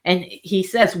 And he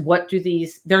says,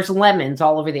 there's lemons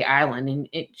all over the island.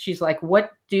 And she's like,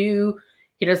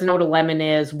 he doesn't know what a lemon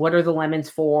is. What are the lemons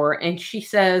for? And she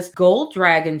says, gold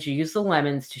dragons use the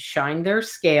lemons to shine their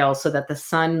scales so that the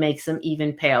sun makes them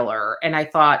even paler. And I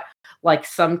thought, like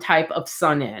some type of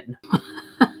sun-in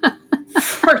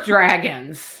for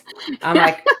dragons. I'm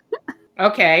like,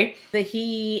 okay.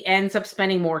 He ends up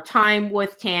spending more time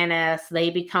with Tanis. They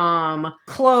become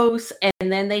close.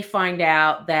 And then they find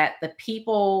out that the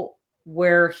people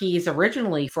where he's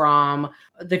originally from,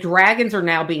 the dragons are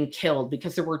now being killed,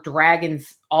 because there were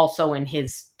dragons also in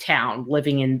his town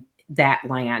living in that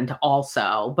land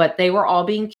also. But they were all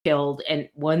being killed. And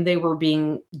when they were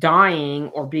dying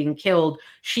or being killed,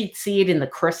 she'd see it in the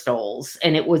crystals.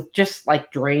 And it would just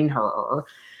like drain her.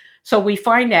 So we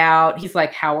find out, he's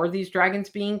like, how are these dragons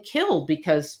being killed?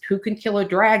 Because who can kill a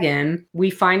dragon?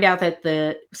 We find out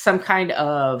that some kind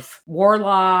of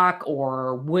warlock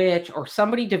or witch or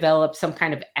somebody developed some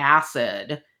kind of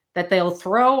acid that they'll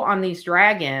throw on these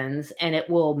dragons, and it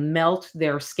will melt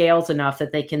their scales enough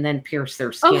that they can then pierce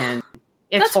their skin.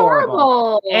 It's that's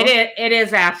horrible. It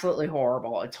is absolutely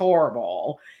horrible. It's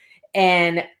horrible.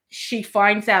 And she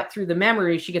finds out through the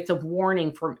memory, she gets a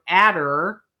warning from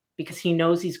Adder, because he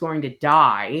knows he's going to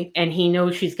die, and he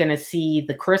knows she's going to see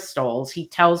the crystals. He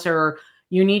tells her,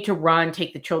 you need to run,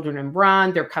 take the children and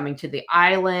run. They're coming to the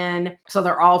island. So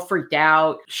they're all freaked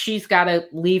out. She's got to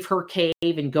leave her cave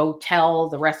and go tell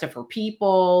the rest of her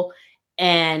people.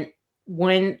 And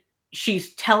when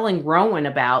she's telling Rowan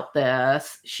about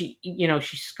this, she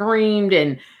screamed,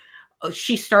 and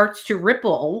she starts to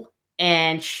ripple,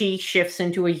 and she shifts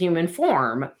into a human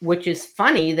form, which is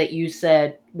funny that you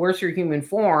said, where's your human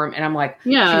form? And I'm like,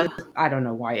 yeah, I don't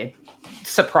know why it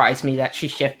surprised me that she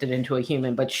shifted into a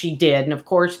human, but she did. And of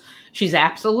course, she's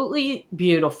absolutely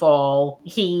beautiful.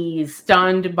 He's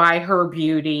stunned by her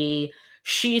beauty.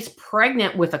 She's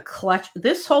pregnant with a clutch.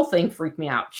 This whole thing freaked me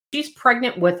out. She's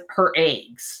pregnant with her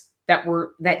eggs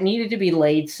that needed to be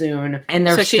laid soon. And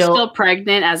she's still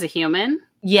pregnant as a human?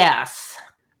 Yes.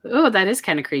 Oh, that is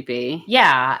kind of creepy.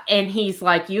 Yeah. And he's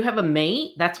like, you have a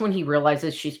mate? That's when he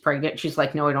realizes she's pregnant. She's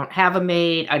like, no, I don't have a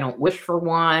mate. I don't wish for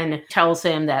one. Tells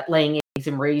him that laying eggs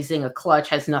and raising a clutch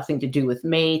has nothing to do with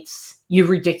mates. You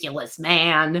ridiculous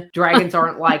man. Dragons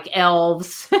aren't like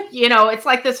elves. It's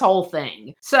like this whole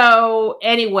thing. So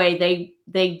anyway,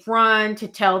 they run to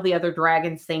tell the other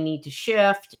dragons they need to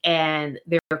shift, and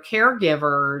their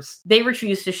caregivers, they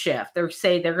refuse to shift. They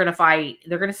say they're going to fight.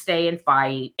 They're going to stay and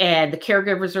fight. And the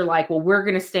caregivers are like, well, we're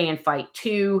going to stay and fight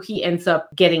too. He ends up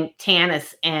getting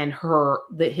Tanis and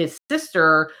his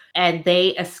sister, and they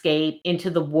escape into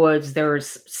the woods.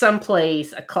 There's some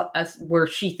place where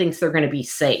she thinks they're going to be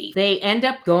safe. They end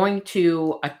up going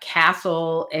to a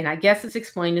castle, and I guess it's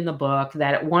explained in the book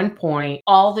that at one point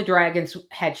all the dragons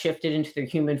had shifted into their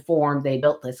human form. They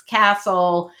built this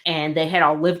castle, and they had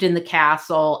all lived in the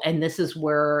castle, and this is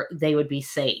where they would be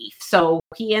safe. So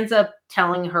he ends up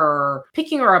picking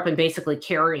her up and basically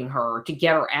carrying her to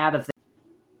get her out of there,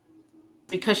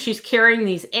 because she's carrying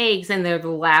these eggs, and they're the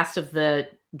last of the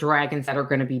dragons that are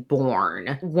going to be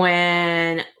born.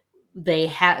 When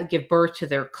they give birth to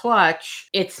their clutch,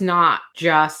 it's not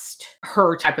just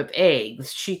her type of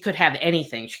eggs. She could have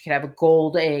anything. She could have a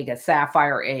gold egg, a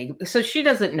sapphire egg. So she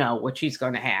doesn't know what she's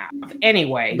going to have.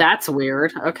 Anyway. That's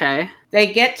weird. Okay.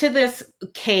 They get to this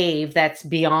cave that's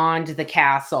beyond the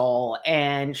castle,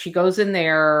 and she goes in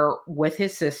there with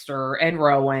his sister and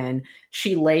Rowan.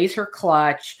 She lays her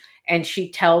clutch, and she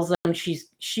tells them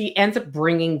she ends up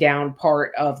bringing down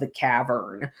part of the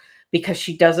cavern, because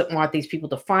she doesn't want these people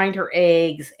to find her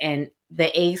eggs, and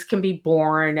the eggs can be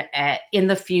born in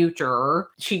the future.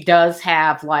 She does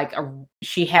have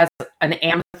she has an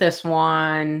amethyst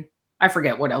one. I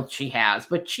forget what else she has,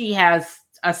 but she has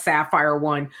a sapphire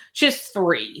one. She has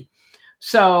 3.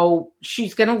 So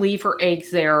she's going to leave her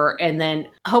eggs there, and then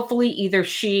hopefully either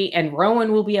she and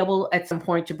Rowan will be able at some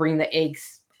point to bring the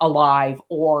eggs alive,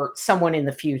 or someone in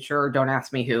the future, don't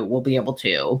ask me who, will be able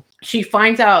to. She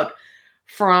finds out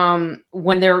from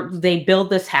when they build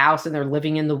this house and they're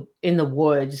living in the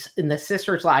woods, and the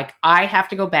sister's like, I have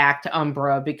to go back to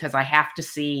Umbra because I have to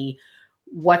see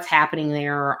what's happening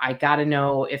there. I got to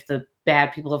know if the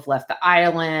bad people have left the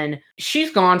island.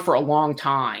 She's gone for a long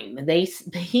time.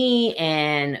 He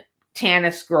and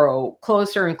Tanis grow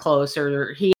closer and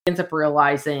closer. He ends up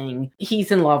realizing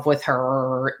he's in love with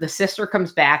her. The sister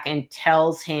comes back and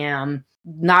tells him,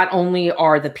 not only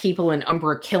are the people in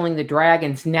Umbra killing the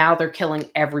dragons, now they're killing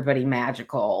everybody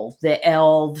magical. The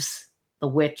elves, the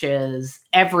witches,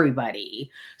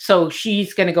 everybody. So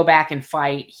she's going to go back and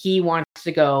fight. He wants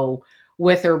to go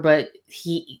with her, but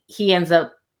he ends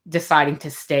up deciding to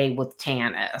stay with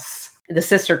Tanis. The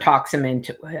sister talks him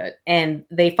into it, and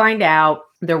they find out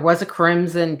there was a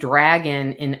crimson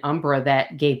dragon in Umbra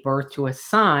that gave birth to a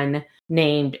son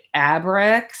named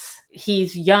Abrex.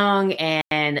 He's young,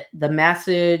 and the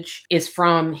message is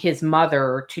from his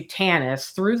mother to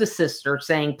Tanis through the sister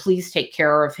saying, please take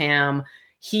care of him.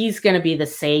 He's going to be the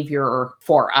savior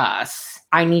for us.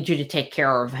 I need you to take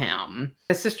care of him.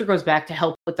 The sister goes back to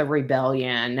help with the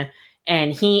rebellion,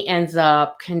 and he ends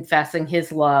up confessing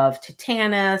his love to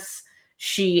Tanis.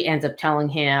 She ends up telling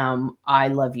him, I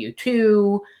love you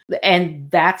too. And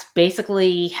that's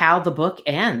basically how the book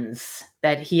ends.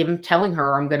 That him telling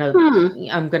her, I'm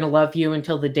gonna love you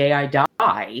until the day I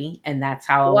die. And that's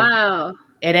how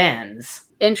it ends.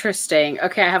 Interesting.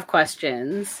 Okay, I have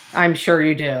questions. I'm sure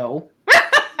you do.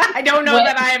 I don't know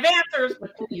that I have answers,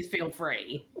 but please feel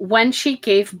free. When she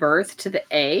gave birth to the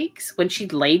eggs, when she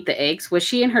laid the eggs, was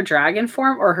she in her dragon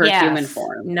form or her human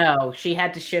form? No, she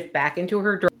had to shift back into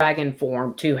her dragon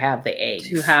form to have the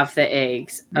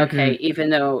eggs. Okay, even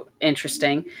though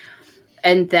interesting.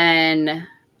 And then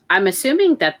I'm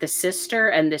assuming that the sister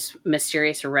and this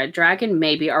mysterious red dragon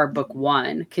maybe are book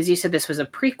 1, because you said this was a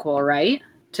prequel, right?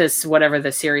 To whatever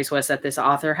the series was that this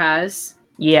author has?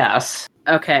 Yes.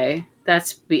 Okay.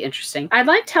 That's be interesting. I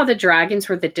liked how the dragons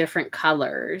were the different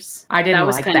colors. I didn't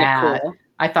like that. That was kind of cool.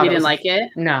 I thought you didn't like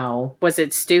it? No. Was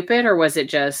it stupid or was it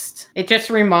just? It just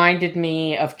reminded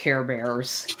me of Care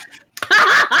Bears.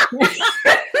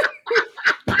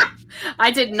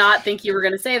 I did not think you were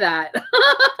going to say that.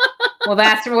 Well,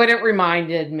 that's what it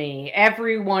reminded me.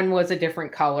 Everyone was a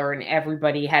different color and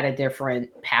everybody had a different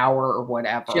power or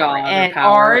whatever. And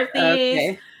are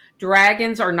these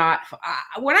dragons are not...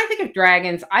 when I think of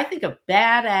dragons, I think of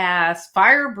badass,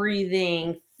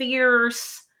 fire-breathing,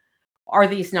 fierce. Are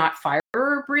these not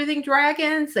fire-breathing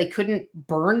dragons? They couldn't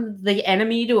burn the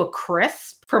enemy to a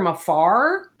crisp from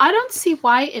afar? I don't see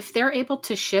why, if they're able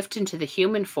to shift into the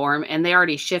human form, and they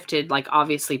already shifted, like,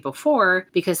 obviously before,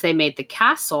 because they made the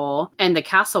castle, and the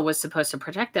castle was supposed to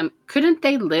protect them, couldn't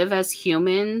they live as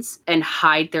humans and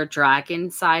hide their dragon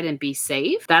side and be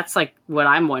safe? That's, like, what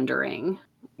I'm wondering.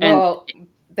 Well,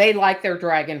 they like their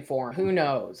dragon form. Who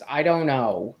knows? I don't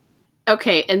know.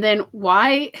 Okay, and then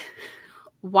why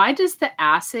why does the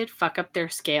acid fuck up their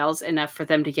scales enough for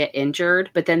them to get injured,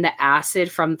 but then the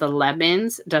acid from the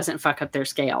lemons doesn't fuck up their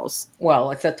scales?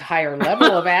 Well, it's a higher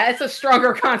level of acid. It's a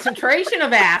stronger concentration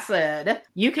of acid.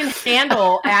 You can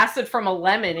handle acid from a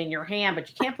lemon in your hand, but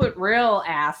you can't put real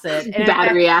acid.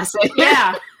 Battery acid.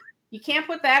 Yeah. You can't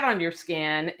put that on your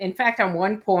skin. In fact, on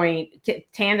one point,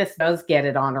 Candace does get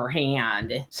it on her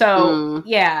hand. So,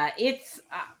 yeah,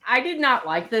 I did not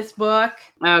like this book.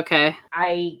 Okay.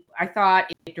 I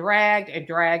thought it dragged and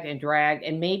dragged and dragged.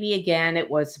 And maybe, again, it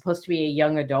was supposed to be a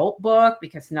young adult book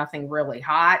because nothing really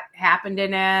hot happened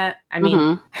in it. I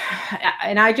mean,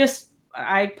 and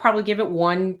I'd probably give it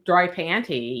one dry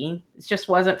panty. It just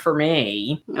wasn't for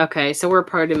me. Okay, so we're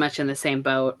pretty much in the same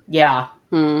boat. Yeah.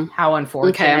 How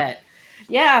unfortunate. Okay.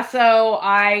 Yeah, so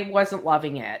I wasn't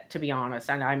loving it, to be honest,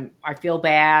 and I feel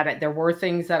bad. There were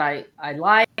things that I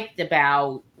liked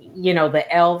about, the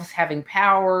elves having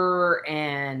power.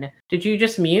 And did you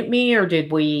just mute me, or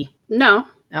did we? No.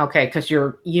 Okay, because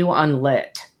you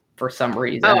unlit for some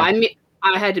reason. Oh,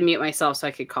 I had to mute myself so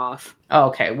I could cough.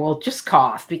 Okay, well, just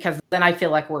cough, because then I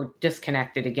feel like we're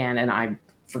disconnected again, and I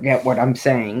forget what I'm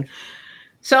saying.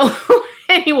 So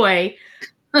anyway.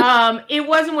 It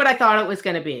wasn't what I thought it was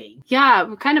going to be. Yeah,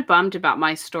 I'm kind of bummed about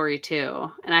my story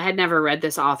too. And I had never read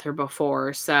this author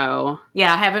before, so...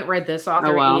 Yeah, I haven't read this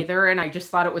author either, and I just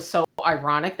thought it was so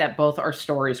ironic that both our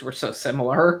stories were so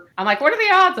similar. I'm like, what are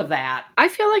the odds of that? I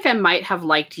feel like I might have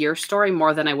liked your story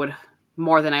more than I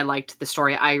liked the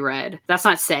story I read. That's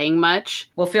not saying much.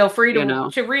 Well, feel free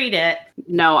to read it.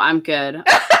 No, I'm good.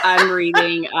 I'm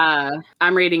reading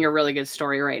a really good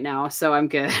story right now, so I'm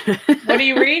good. What are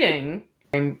you reading?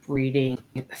 I'm reading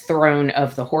Throne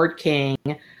of the Horde King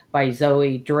by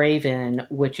Zoe Draven,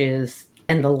 which is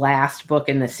in the last book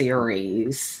in the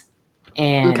series.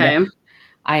 And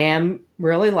I am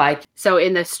really liking. So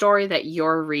in the story that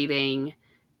you're reading,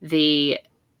 the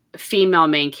female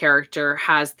main character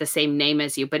has the same name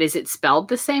as you, but is it spelled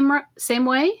the same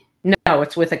way? No,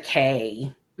 it's with a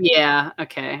K. Yeah,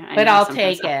 okay. But I'll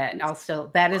take it.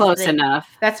 That is close enough.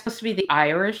 That's supposed to be the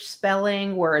Irish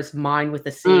spelling, whereas mine with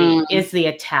the C is the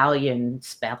Italian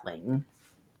spelling.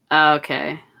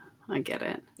 Okay. I get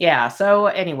it. Yeah, so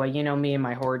anyway, me and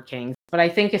my Horde Kings. But I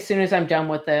think as soon as I'm done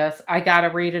with this, I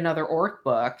gotta read another orc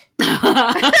book. You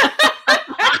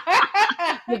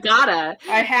gotta.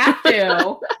 I have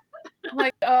to. I'm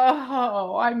like,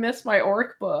 oh, I miss my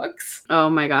orc books. Oh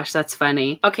my gosh, that's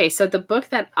funny. Okay, so the book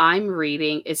that I'm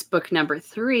reading is book number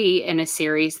 3 in a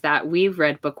series that we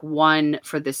read book 1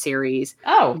 for the series.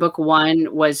 Oh. Book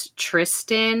 1 was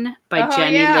Tristan by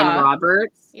Jenny Lynn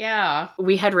Roberts. Yeah.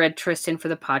 We had read Tristan for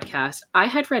the podcast. I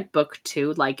had read book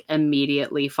 2 like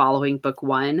immediately following book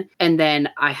 1, and then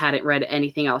I hadn't read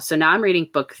anything else. So now I'm reading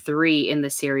book 3 in the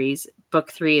series.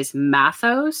 Book 3 is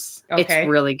Mathos. Okay. It's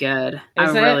really good.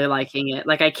 I'm really liking it.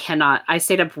 Like I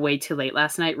stayed up way too late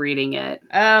last night reading it.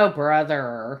 Oh,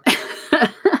 brother.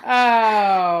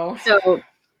 Oh. So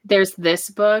there's this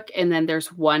book, and then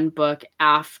there's one book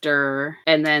after,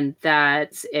 and then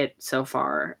that's it so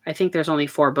far. I think there's only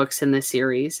 4 books in this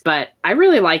series, but I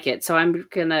really like it. So I'm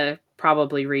going to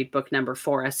probably read book number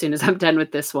 4 as soon as I'm done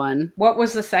with this one. What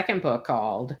was the second book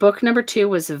called? Book number 2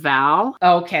 was Val.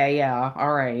 Okay, yeah.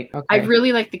 All right. Okay. I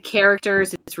really like the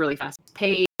characters. It's really fast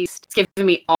paced. It's giving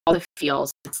me all the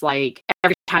feels. It's like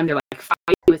every time they're like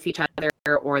fighting with each other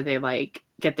or they like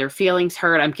get their feelings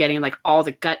hurt, I'm getting like all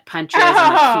the gut punches and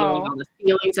I'm feeling all the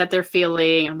feelings that they're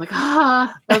feeling. I'm like,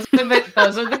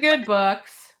 those are the good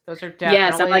books. Those are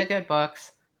definitely the good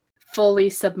books. Fully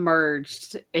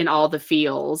submerged in all the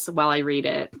feels while I read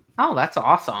it. Oh, that's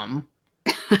awesome.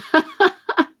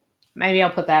 Maybe I'll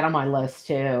put that on my list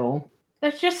too.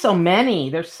 There's just so many.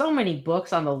 There's so many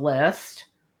books on the list.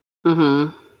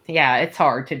 Mm-hmm. Yeah, it's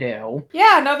hard to do.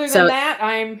 Yeah, and other than that,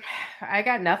 I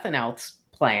got nothing else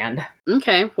planned.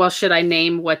 Okay. Well, should I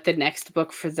name what the next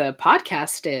book for the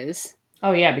podcast is?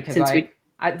 Oh yeah, because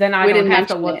I don't have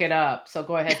to look it up. So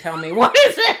go ahead, tell me what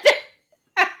is it?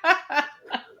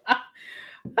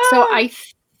 So I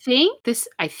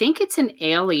think it's an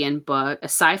alien book, a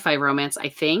sci-fi romance, I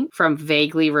think, from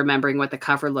vaguely remembering what the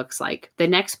cover looks like. The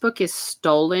next book is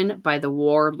Stolen by the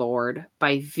Warlord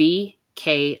by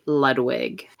V.K.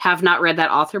 Ludwig. Have not read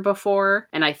that author before,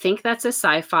 and I think that's a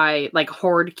sci-fi, like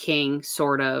Horde King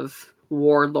sort of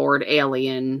warlord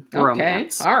alien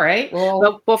romance. All right.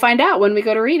 Well, we'll find out when we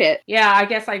go to read it. Yeah, I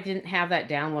guess I didn't have that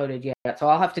downloaded yet, so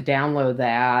I'll have to download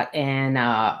that, and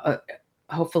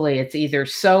hopefully it's either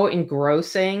so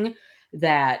engrossing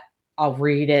that I'll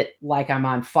read it like I'm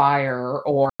on fire,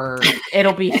 or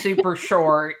it'll be super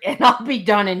short and I'll be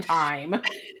done in time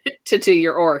to do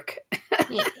your orc.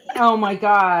 Oh my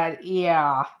God.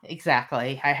 Yeah,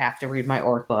 exactly. I have to read my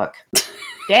orc book.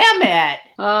 Damn it.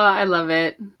 Oh, I love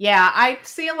it. Yeah, I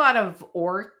see a lot of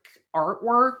orc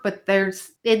artwork, but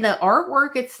in the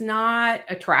artwork, it's not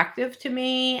attractive to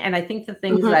me. And I think the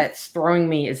things that's throwing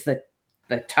me is the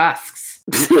tusks.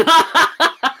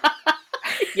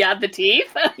 Yeah, the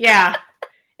teeth. Yeah.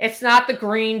 It's not the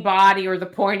green body or the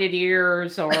pointed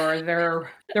ears or their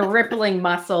rippling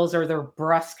muscles or their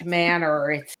brusque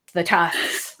manner. It's the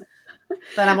tusks.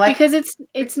 But I'm like, because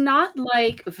it's not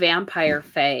like vampire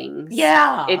fangs.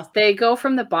 Yeah. They go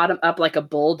from the bottom up like a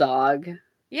bulldog.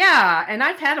 Yeah, and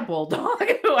I've had a bulldog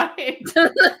who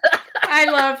I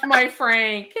love my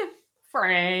Frank.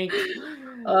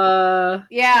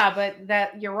 Yeah, but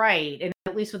that you're right. And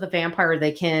at least with a vampire,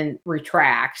 they can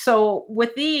retract. So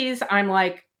with these, I'm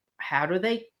like, how do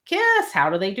they kiss? How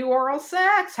do they do oral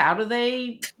sex? How do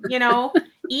they,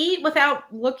 eat without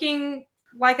looking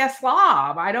like a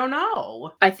slob? I don't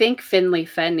know. I think Finley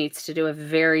Fen needs to do a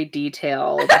very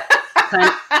detailed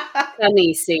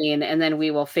funny scene, and then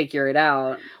we will figure it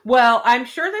out. Well, I'm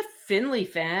sure that Finley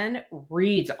Fen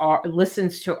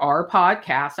listens to our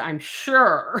podcast. I'm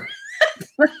sure.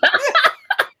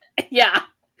 Yeah.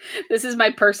 This is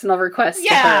my personal request.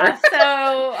 Yeah.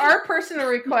 So our personal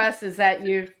request is that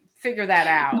you figure that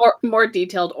out. More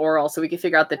detailed oral so we can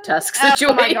figure out the tusk situation.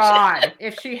 Oh my God.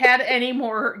 If she had any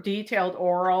more detailed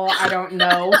oral, I don't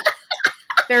know.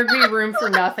 There'd be room for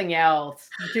nothing else.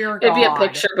 Dear God. It'd be a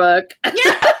picture book.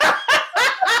 Yeah.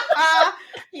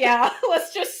 Yeah.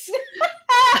 Let's just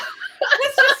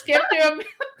skip to a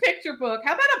picture book.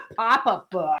 How about a pop-up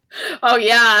book? Oh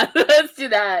yeah. Let's do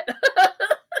that.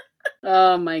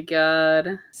 Oh my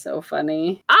God. So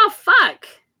funny. Oh fuck.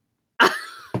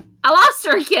 I lost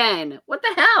her again. What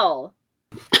the hell?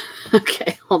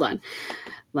 Okay, hold on.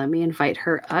 Let me invite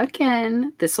her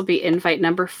again. This will be invite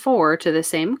number 4 to the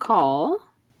same call.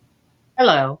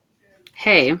 Hello.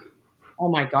 Hey. Oh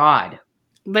my God.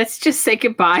 Let's just say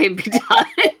goodbye and be done.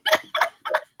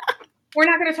 We're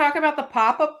not going to talk about the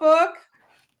pop-up book?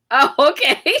 Oh,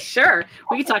 okay. Sure.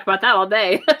 We can talk about that all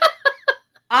day.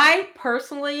 I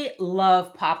personally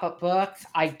love pop-up books.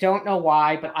 I don't know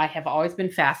why, but I have always been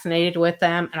fascinated with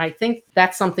them. And I think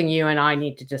that's something you and I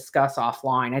need to discuss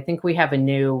offline. I think we have a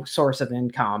new source of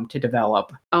income to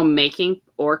develop. Oh, making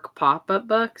orc pop-up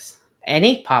books?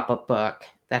 Any pop-up book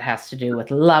that has to do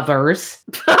with lovers.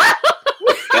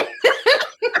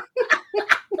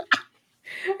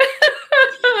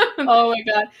 Oh my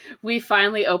God. We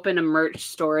finally opened a merch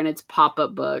store and it's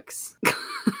pop-up books.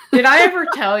 Did I ever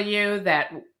tell you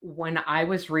that when I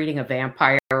was reading a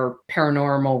vampire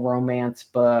paranormal romance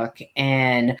book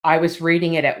and I was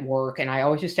reading it at work, and I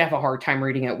always used to have a hard time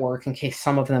reading at work in case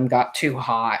some of them got too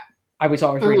hot. I was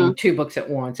always reading 2 books at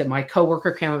once, and my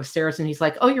coworker came upstairs and he's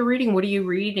like, "Oh, you're reading? What are you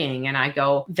reading?" And I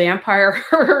go, "Vampire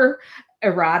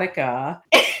erotica."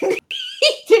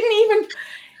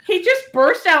 He just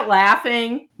burst out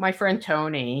laughing. My friend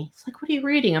Tony, he's like, "What are you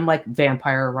reading?" I'm like,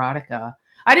 "Vampire erotica."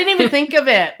 I didn't even think of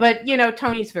it, but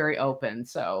Tony's very open.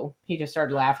 So he just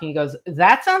started laughing. He goes,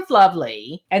 "That sounds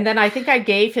lovely." And then I think I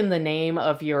gave him the name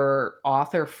of your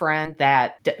author friend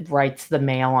that writes the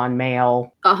Mail on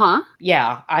Mail. Uh-huh.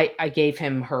 Yeah, I gave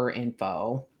him her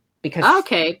info because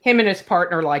him and his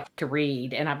partner like to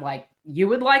read. And I'm like, you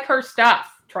would like her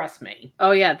stuff. Trust me.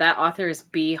 Oh yeah. That author is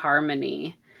B.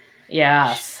 Harmony.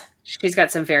 Yes. She's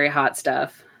got some very hot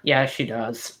stuff. Yeah, she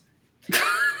does.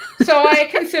 So I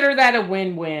consider that a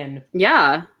win-win.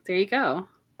 Yeah, there you go.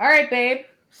 All right, babe.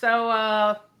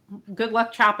 So good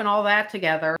luck chopping all that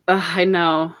together. I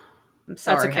know. I'm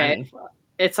sorry. That's okay. Honey.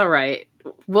 It's all right.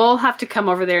 We'll have to come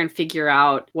over there and figure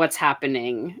out what's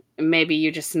happening. Maybe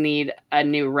you just need a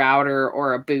new router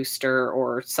or a booster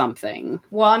or something.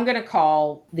 Well, I'm going to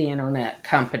call the internet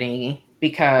company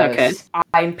because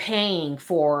I'm paying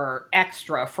for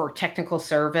extra for technical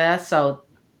service. So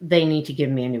they need to give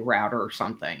me a new router or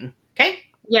something. Okay?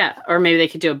 Yeah. Or maybe they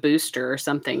could do a booster or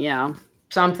something. Yeah.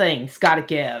 Something's got to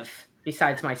give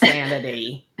besides my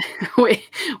sanity.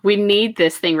 we need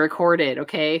this thing recorded.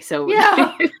 Okay. So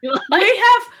yeah,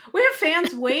 we have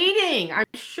fans waiting, I'm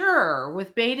sure,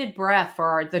 with bated breath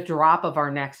for the drop of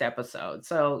our next episode.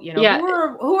 So,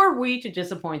 who are we to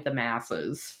disappoint the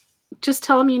masses? Just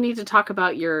tell them you need to talk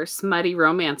about your smutty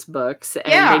romance books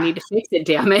and they need to fix it,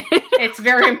 damn it. It's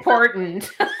very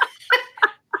important.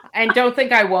 And don't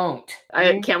think I won't.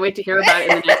 I can't wait to hear about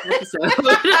it in the next episode.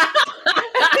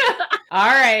 All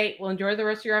right. Well, enjoy the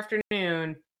rest of your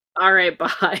afternoon. All right.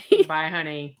 Bye. Bye,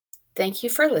 honey. Thank you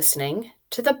for listening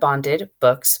to the Bonded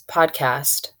Books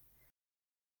podcast.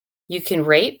 You can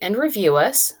rate and review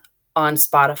us on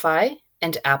Spotify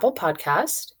and Apple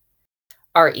Podcast.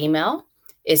 Our email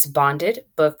is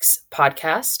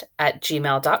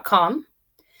bondedbookspodcast@gmail.com.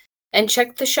 And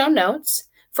check the show notes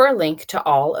for a link to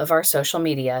all of our social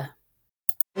media.